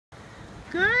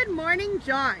Good morning,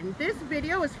 John. This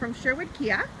video is from Sherwood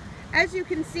Kia. As you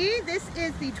can see, this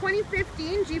is the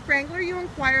 2015 Jeep Wrangler you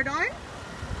inquired on.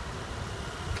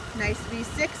 Nice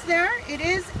V6 there. It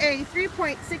is a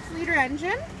 3.6 liter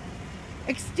engine.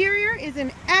 Exterior is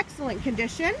in excellent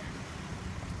condition.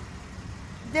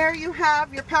 There you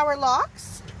have your power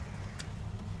locks.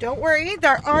 Don't worry,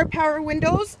 there are power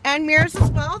windows and mirrors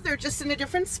as well. They're just in a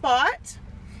different spot.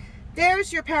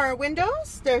 There's your power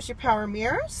windows. There's your power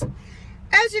mirrors.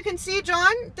 As you can see,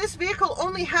 John, this vehicle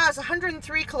only has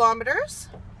 103 kilometers.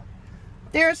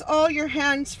 There's all your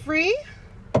hands-free.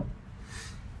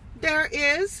 There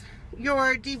is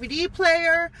your DVD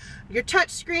player, your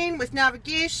touchscreen with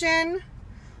navigation,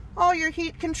 all your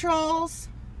heat controls.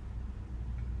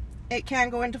 It can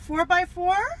go into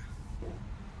 4x4.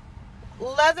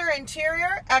 Leather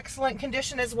interior, excellent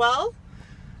condition as well.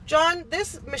 John,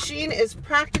 this machine is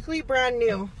practically brand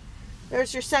new.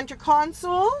 There's your center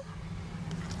console.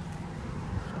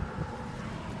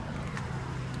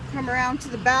 Come around to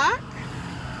the back.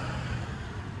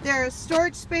 There's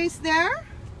storage space there.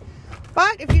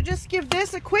 But if you just give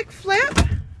this a quick flip,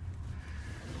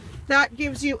 that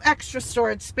gives you extra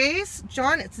storage space.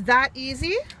 John, it's that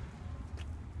easy.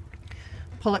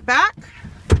 Pull it back.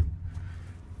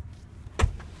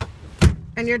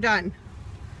 And you're done.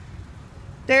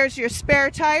 There's your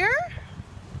spare tire.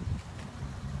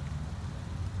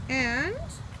 And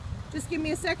just give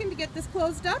me a second to get this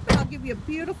closed up and I'll give you a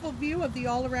beautiful view of the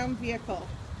all-around vehicle.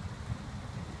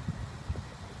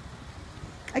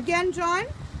 Again, John,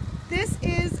 this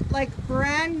is like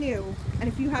brand new. And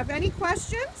if you have any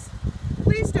questions,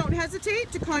 please don't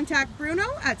hesitate to contact Bruno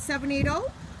at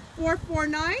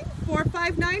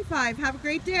 780-449-4595. Have a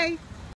great day.